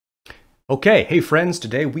Okay, hey friends,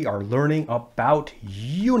 today we are learning about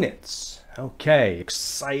units. Okay,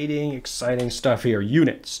 exciting stuff here.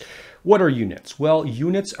 Units. What are units? Well,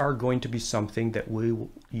 units are going to be something that we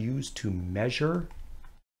will use to measure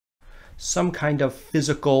some kind of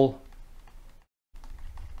physical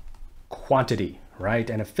quantity, right?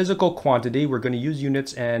 And a physical quantity, we're going to use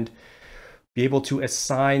units and be able to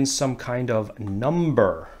assign some kind of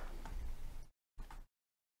number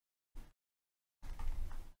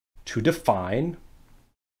to define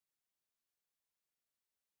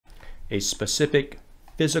a specific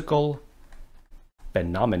physical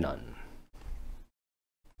phenomenon.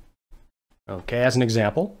 Okay, as an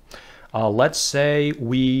example, let's say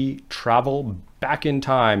we travel back in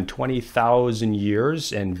time 20,000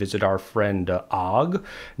 years and visit our friend Og.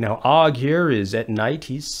 Now Og here is at night,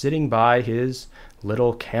 he's sitting by his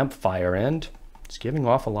little campfire and it's giving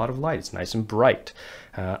off a lot of light. It's nice and bright.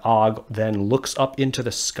 Og then looks up into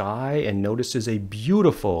the sky and notices a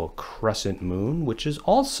beautiful crescent moon, which is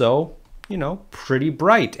also, pretty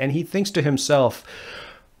bright. And he thinks to himself,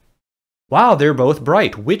 wow, they're both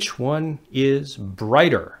bright. Which one is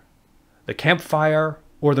brighter, the campfire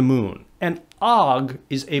or the moon? And Og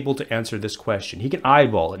is able to answer this question. He can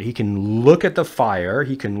eyeball it. He can look at the fire,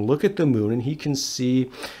 he can look at the moon, and he can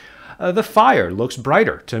see the fire looks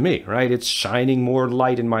brighter to me, right? It's shining more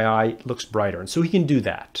light in my eye, it looks brighter. And so he can do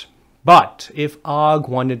that. But if Og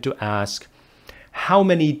wanted to ask, how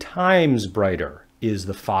many times brighter is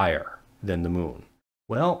the fire than the moon?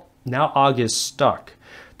 Well, now Og is stuck.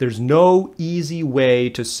 There's no easy way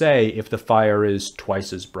to say if the fire is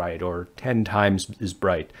twice as bright or 10 times as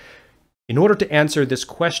bright. In order to answer this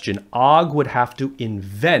question, Og would have to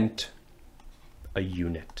invent a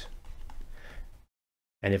unit.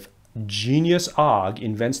 And if Genius Og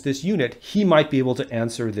invents this unit, he might be able to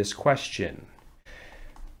answer this question.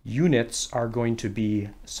 Units are going to be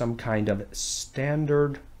some kind of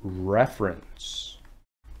standard reference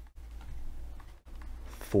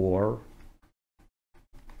for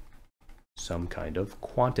some kind of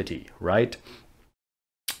quantity, right?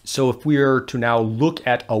 So if we are to now look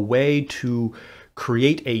at a way to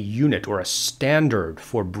create a unit or a standard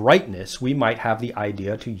for brightness, we might have the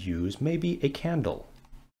idea to use maybe a candle.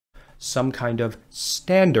 Some kind of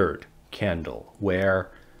standard candle where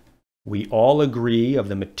we all agree of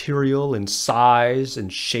the material and size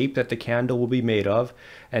and shape that the candle will be made of.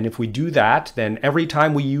 And if we do that, then every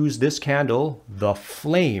time we use this candle, the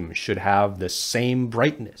flame should have the same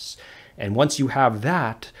brightness. And once you have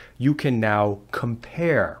that, you can now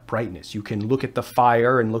compare brightness. You can look at the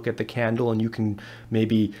fire and look at the candle, and you can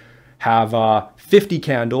maybe have 50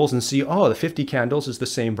 candles and see, oh, the 50 candles is the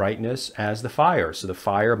same brightness as the fire. So the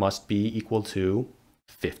fire must be equal to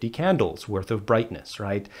 50 candles worth of brightness,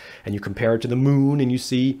 right? And you compare it to the moon and you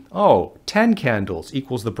see, oh, 10 candles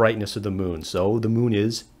equals the brightness of the moon. So the moon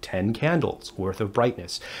is 10 candles worth of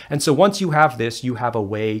brightness. And so once you have this, you have a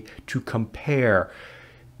way to compare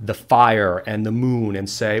the fire and the moon and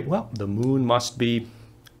say, well, the moon must be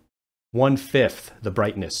 1/5 the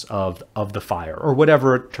brightness of the fire, or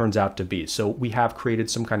whatever it turns out to be. So we have created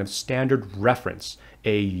some kind of standard reference,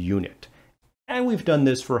 a unit. And we've done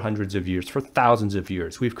this for hundreds of years, for thousands of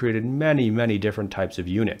years. We've created many different types of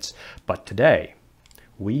units. But today,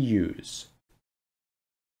 we use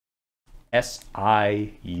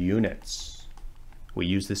SI units. We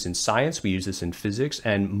use this in science, we use this in physics,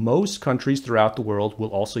 and most countries throughout the world will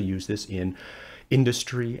also use this in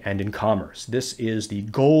industry and in commerce. This is the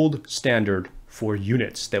gold standard for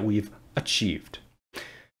units that we've achieved.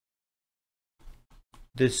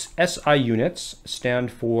 This SI units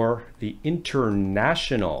stand for the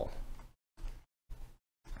International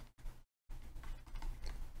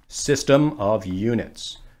System of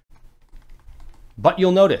Units. But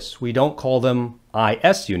you'll notice we don't call them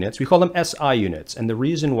IS units, we call them SI units. And the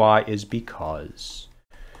reason why is because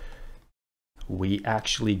we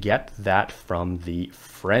actually get that from the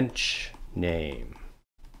French name,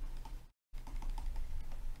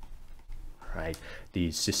 right? The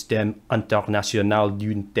Système International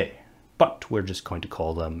d'Unité. But we're just going to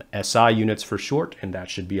call them SI units for short, and that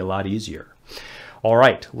should be a lot easier. All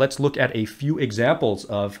right, let's look at a few examples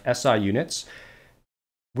of SI units.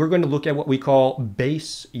 We're going to look at what we call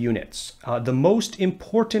base units. The most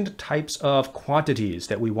important types of quantities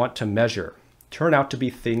that we want to measure turn out to be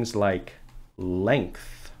things like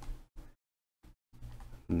length,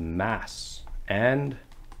 mass, and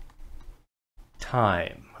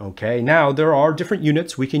time. Okay, now there are different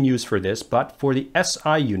units we can use for this, but for the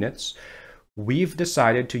SI units, we've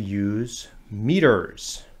decided to use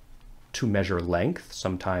meters to measure length,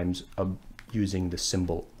 sometimes using the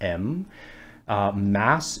symbol m.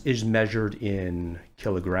 Mass is measured in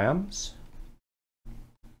kilograms,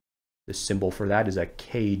 The symbol for that is a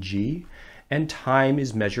kg, and time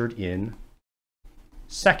is measured in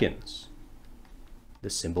seconds. The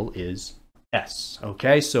symbol is S.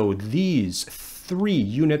 Okay, so these 3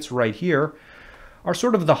 units right here are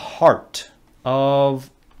sort of the heart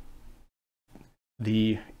of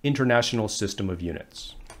the International System of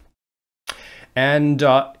Units. And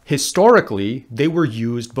historically, they were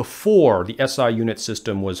used before the SI unit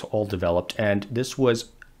system was all developed, and this was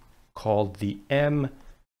called the MKS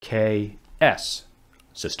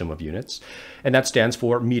system of units, and that stands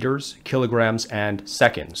for meters, kilograms, and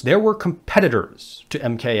seconds. There were competitors to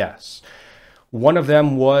MKS. One of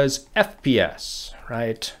them was FPS,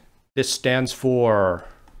 right? This stands for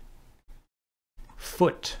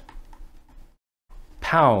foot,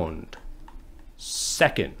 pound,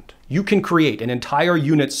 second. You can create an entire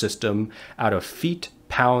unit system out of feet,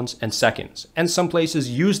 pounds, and seconds. And some places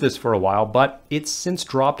use this for a while, but it's since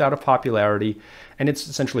dropped out of popularity and it's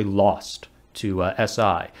essentially lost to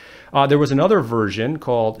SI. There was another version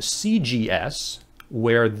called CGS,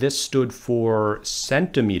 where this stood for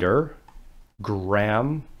centimeter,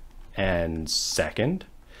 gram, and second.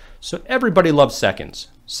 So everybody loves seconds.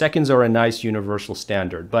 Seconds are a nice universal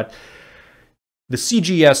standard, but the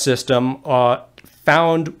CGS system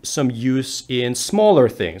found some use in smaller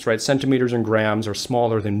things, right? Centimeters and grams are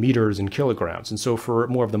smaller than meters and kilograms. And so for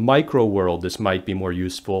more of the micro world, this might be more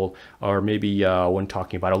useful, or maybe when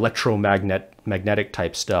talking about magnetic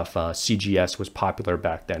type stuff, CGS was popular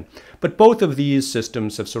back then. But both of these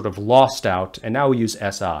systems have sort of lost out, and now we use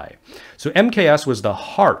SI. So MKS was the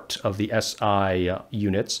heart of the SI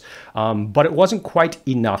units, but it wasn't quite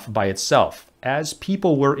enough by itself. As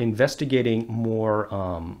people were investigating more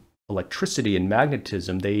electricity and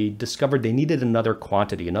magnetism, they discovered they needed another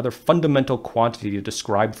quantity, another fundamental quantity to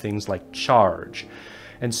describe things like charge.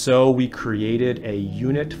 And so we created a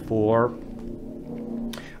unit for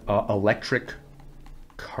electric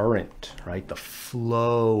current, right? The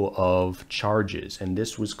flow of charges. And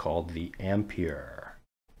this was called the ampere.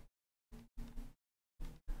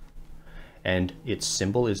 And its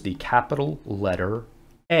symbol is the capital letter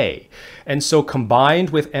A. And so combined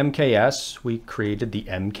with MKS, we created the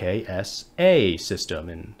MKSA system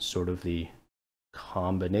and sort of the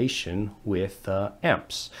combination with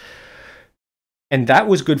amps. And that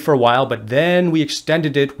was good for a while, but then we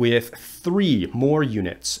extended it with 3 more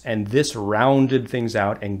units, and this rounded things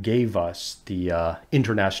out and gave us the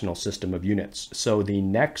International System of Units. So the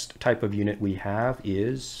next type of unit we have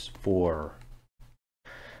is for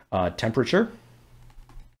temperature.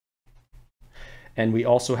 And we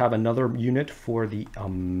also have another unit for the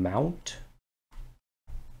amount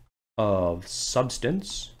of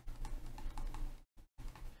substance.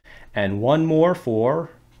 And one more for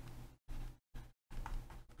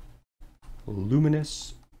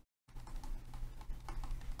luminous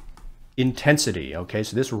intensity. Okay,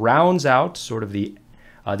 so this rounds out sort of the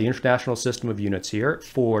International System of Units here.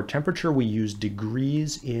 For temperature, we use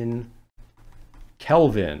degrees in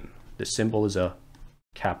Kelvin. The symbol is a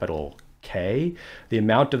capital K. The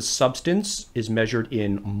amount of substance is measured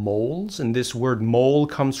in moles, and this word mole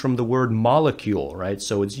comes from the word molecule, right?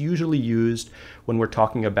 So it's usually used when we're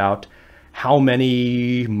talking about how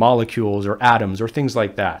many molecules or atoms or things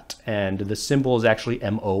like that. And the symbol is actually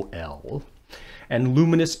MOL. And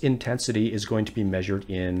luminous intensity is going to be measured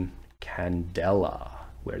in candela,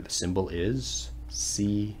 where the symbol is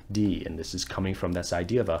CD. And this is coming from this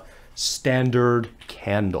idea of a standard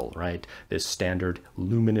candle, right? This standard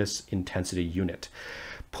luminous intensity unit.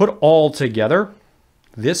 Put all together,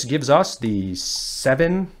 this gives us the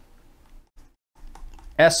 7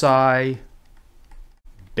 SI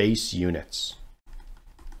base units.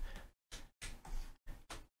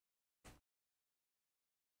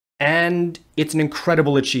 And it's an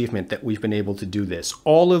incredible achievement that we've been able to do this.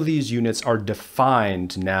 All of these units are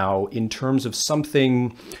defined now in terms of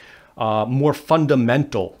something more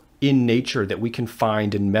fundamental in nature that we can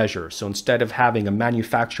find and measure. So instead of having a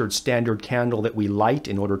manufactured standard candle that we light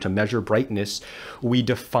in order to measure brightness, we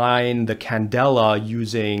define the candela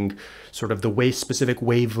using sort of the specific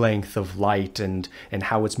wavelength of light and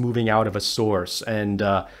how it's moving out of a source. And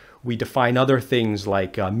we define other things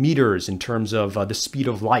like meters in terms of the speed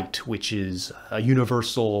of light, which is a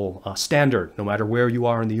universal standard. No matter where you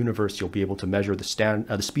are in the universe, you'll be able to measure the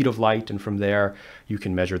speed of light, and from there you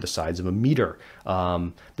can measure the size of a meter.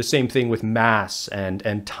 The same thing with mass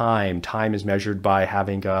and time. Time is measured by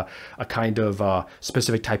having a kind of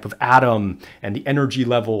specific type of atom, and the energy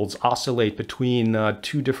levels oscillate between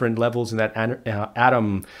 2 different levels in that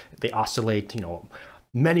atom. They oscillate,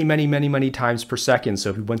 many times per second.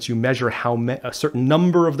 So once you measure a certain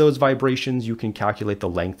number of those vibrations, you can calculate the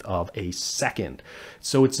length of a second.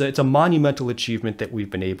 So it's a monumental achievement that we've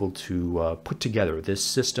been able to put together, this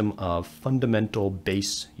system of fundamental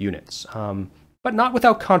base units. But not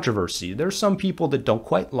without controversy. There's some people that don't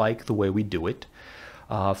quite like the way we do it.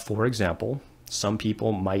 For example, some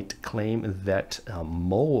people might claim that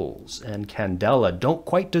moles and candela don't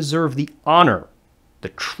quite deserve the honor, the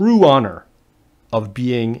true honor, of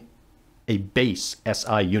being a base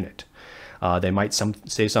SI unit. They might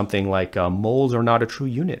say something like moles are not a true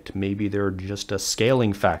unit. Maybe they're just a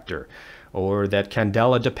scaling factor, or that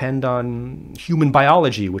candela depend on human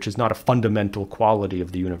biology, which is not a fundamental quality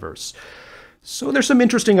of the universe. So there's some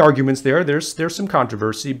interesting arguments there. There's some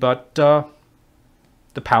controversy, but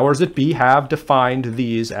the powers that be have defined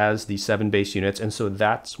these as the 7 base units, and so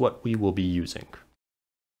that's what we will be using.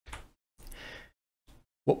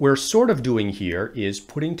 What we're sort of doing here is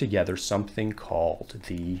putting together something called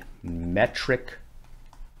the metric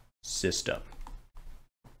system.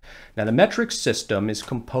 Now, the metric system is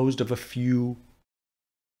composed of a few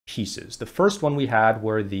pieces. The first one we had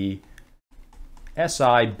were the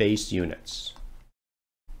SI base units.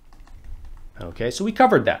 Okay, so we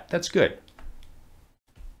covered that. That's good.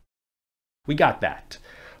 We got that.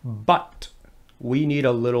 But we need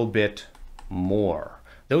a little bit more.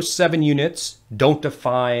 Those 7 units don't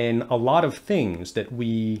define a lot of things that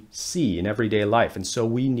we see in everyday life, and so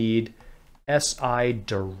we need SI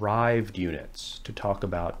derived units to talk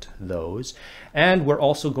about those. And we're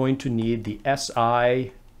also going to need the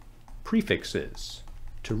SI prefixes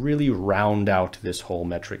to really round out this whole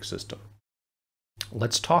metric system.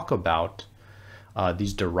 Let's talk about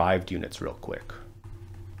these derived units real quick.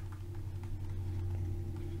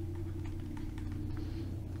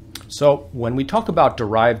 So when we talk about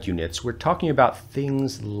derived units, we're talking about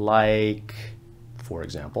things like, for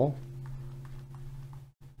example,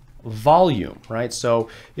 volume, right? So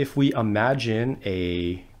if we imagine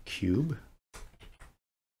a cube,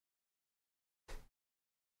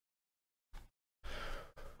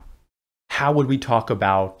 how would we talk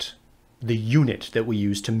about the unit that we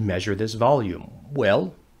use to measure this volume?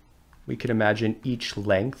 Well, we could imagine each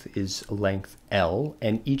length is length L,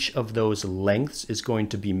 and each of those lengths is going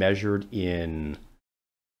to be measured in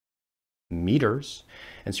meters.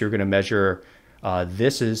 And so you're going to measure,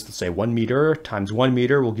 this is, let's say, 1 meter times 1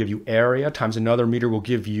 meter will give you area, times another meter will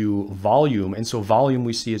give you volume. And so volume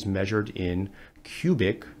we see is measured in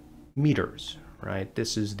cubic meters, right?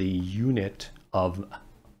 This is the unit of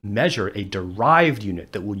measure, a derived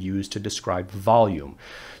unit that we'll use to describe volume.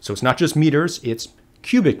 So it's not just meters, it's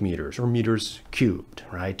cubic meters or meters cubed,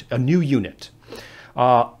 right? A new unit.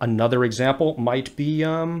 Another example might be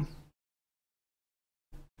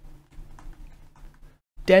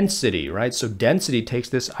density, right? So density takes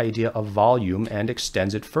this idea of volume and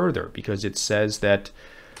extends it further, because it says that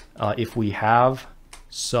if we have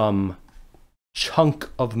some chunk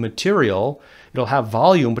of material, it'll have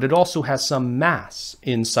volume, but it also has some mass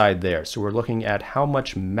inside there. So we're looking at how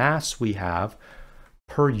much mass we have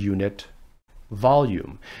per unit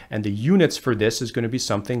volume. And the units for this is going to be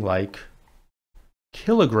something like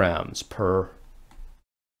kilograms per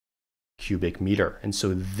cubic meter. And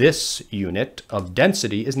so this unit of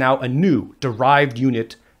density is now a new derived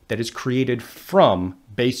unit that is created from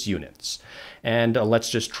base units. And let's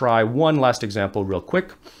just try one last example real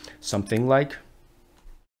quick. Something like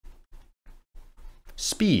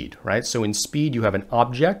speed, right? So in speed, you have an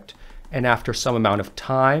object, and after some amount of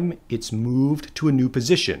time, it's moved to a new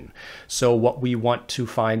position. So what we want to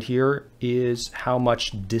find here is how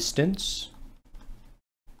much distance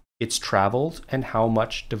it's traveled and how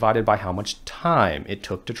much divided by how much time it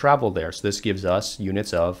took to travel there. So this gives us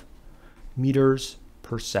units of meters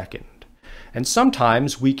per second. And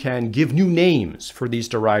sometimes we can give new names for these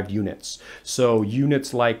derived units. So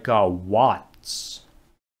units like watts,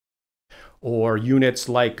 or units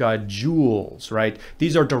like joules, right?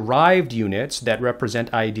 These are derived units that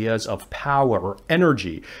represent ideas of power or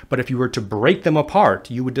energy. But if you were to break them apart,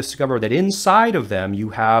 you would discover that inside of them, you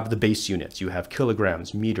have the base units. You have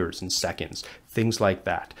kilograms, meters, and seconds, things like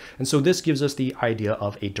that. And so this gives us the idea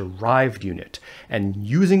of a derived unit. And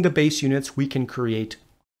using the base units, we can create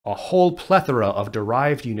a whole plethora of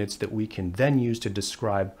derived units that we can then use to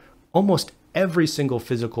describe almost every single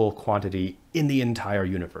physical quantity in the entire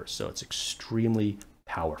universe. So it's extremely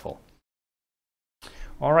powerful.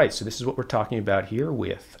 All right, so this is what we're talking about here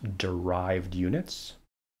with derived units.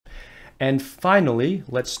 And finally,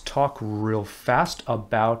 let's talk real fast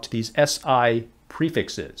about these SI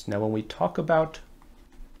prefixes. Now, when we talk about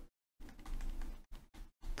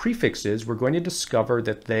prefixes, we're going to discover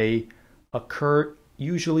that they occur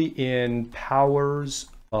usually in powers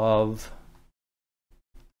of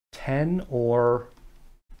 10 or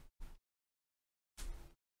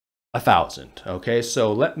 1,000. Okay,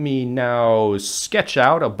 so let me now sketch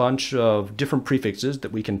out a bunch of different prefixes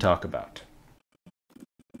that we can talk about.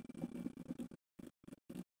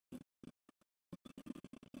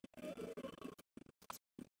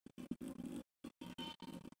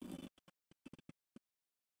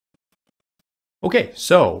 Okay,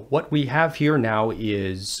 so what we have here now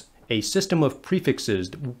is a system of prefixes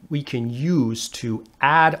that we can use to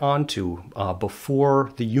add onto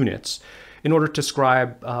before the units in order to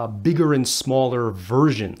describe bigger and smaller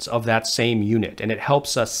versions of that same unit. And it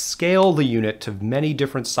helps us scale the unit to many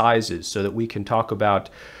different sizes so that we can talk about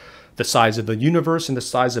the size of the universe and the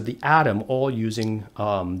size of the atom, all using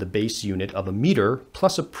the base unit of a meter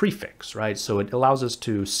plus a prefix, right? So it allows us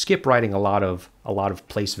to skip writing a lot of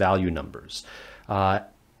place value numbers.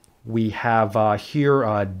 We have here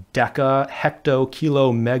deca, hecto,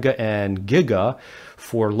 kilo, mega, and giga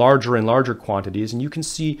for larger and larger quantities. And you can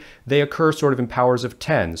see they occur sort of in powers of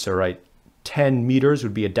 10. So, right, 10 meters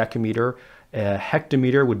would be a decameter, a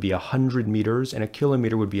hectometer would be 100 meters, and a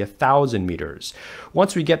kilometer would be 1,000 meters.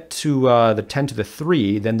 Once we get to the 10 to the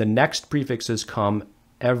 3, then the next prefixes come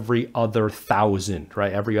every other 1,000,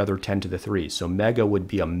 right? Every other 10 to the 3. So mega would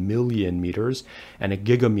be 1,000,000 meters, and a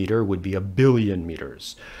gigameter would be 1,000,000,000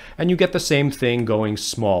 meters. And you get the same thing going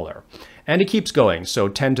smaller. And it keeps going. So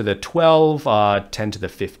 10 to the 12, 10 to the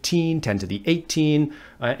 15, 10 to the 18,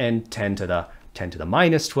 and 10 to the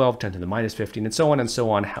minus 12, 10 to the minus 15, and so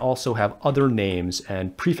on, also have other names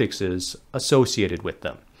and prefixes associated with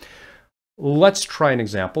them. Let's try an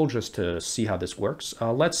example just to see how this works.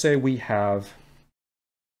 Let's say we have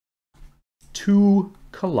 2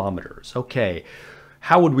 kilometers. Okay,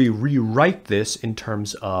 how would we rewrite this in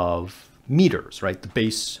terms of meters, right? The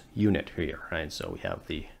base unit here, right? So we have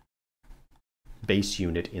the base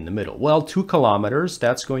unit in the middle. Well, 2 kilometers,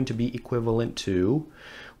 that's going to be equivalent to,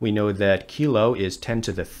 we know that kilo is 10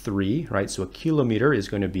 to the 3, right? So a kilometer is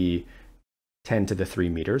going to be 10 to the 3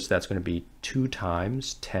 meters. That's going to be 2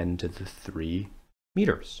 times 10 to the 3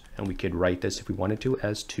 meters. And we could write this if we wanted to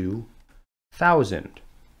as 2,000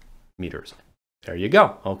 meters. There you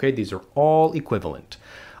go. Okay, these are all equivalent.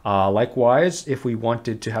 Likewise, if we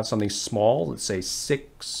wanted to have something small, let's say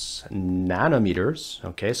 6 nanometers,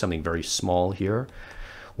 okay, something very small here.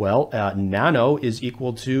 Well, nano is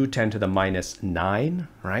equal to 10 to the minus 9,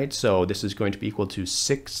 right? So this is going to be equal to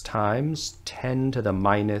 6 times 10 to the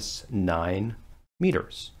minus 9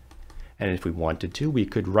 meters. And if we wanted to, we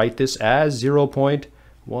could write this as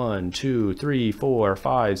 0.1, 2, 3, 4,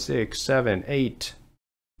 5, 6, 7, 8,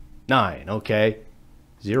 9, okay,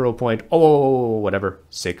 0.0 whatever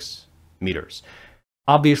 6 meters.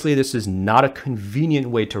 Obviously, this is not a convenient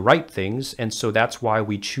way to write things, and so that's why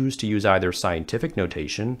we choose to use either scientific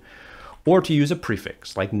notation or to use a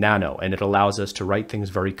prefix like nano, and it allows us to write things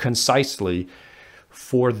very concisely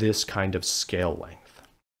for this kind of scale length.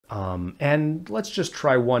 And let's just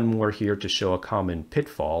try one more here to show a common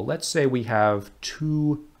pitfall. Let's say we have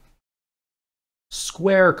 2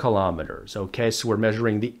 square kilometers. Okay, so we're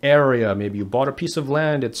measuring the area. Maybe you bought a piece of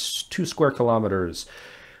land, it's 2 square kilometers.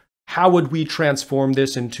 How would we transform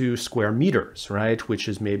this into square meters, right? Which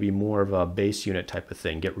is maybe more of a base unit type of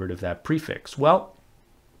thing. Get rid of that prefix. Well,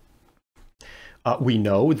 we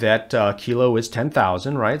know that kilo is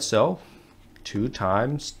 10,000, right? So 2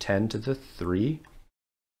 times 10 to the 3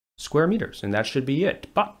 square meters, and that should be it.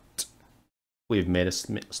 But we've made a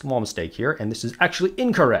small mistake here, and this is actually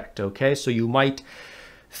incorrect, okay? So you might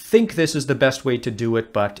think this is the best way to do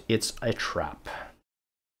it, but it's a trap.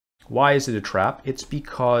 Why is it a trap? It's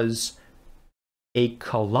because a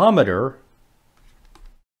kilometer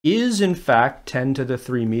is in fact 10 to the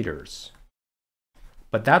 3 meters.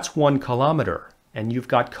 But that's 1 kilometer, and you've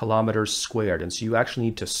got kilometers squared, and so you actually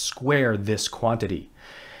need to square this quantity.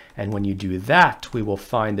 And when you do that, we will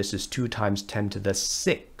find this is 2 times 10 to the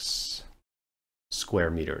 6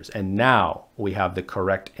 square meters. And now we have the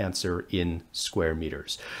correct answer in square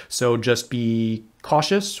meters. So just be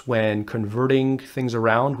cautious when converting things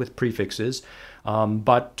around with prefixes,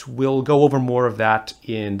 but we'll go over more of that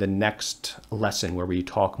in the next lesson where we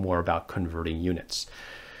talk more about converting units.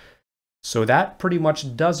 So that pretty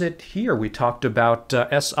much does it here. We talked about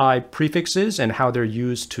SI prefixes and how they're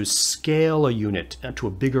used to scale a unit to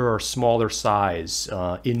a bigger or smaller size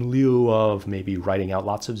in lieu of maybe writing out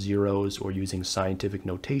lots of zeros or using scientific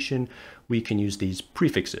notation. We can use these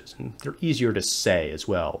prefixes, and they're easier to say as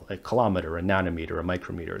well. A kilometer, a nanometer, a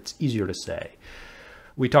micrometer, it's easier to say.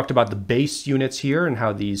 We talked about the base units here and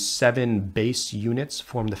how these 7 base units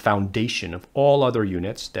form the foundation of all other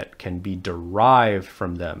units that can be derived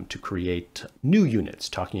from them to create new units,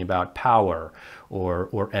 talking about power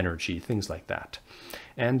or energy, things like that.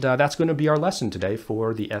 And that's going to be our lesson today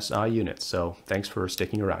for the SI units. So thanks for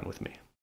sticking around with me.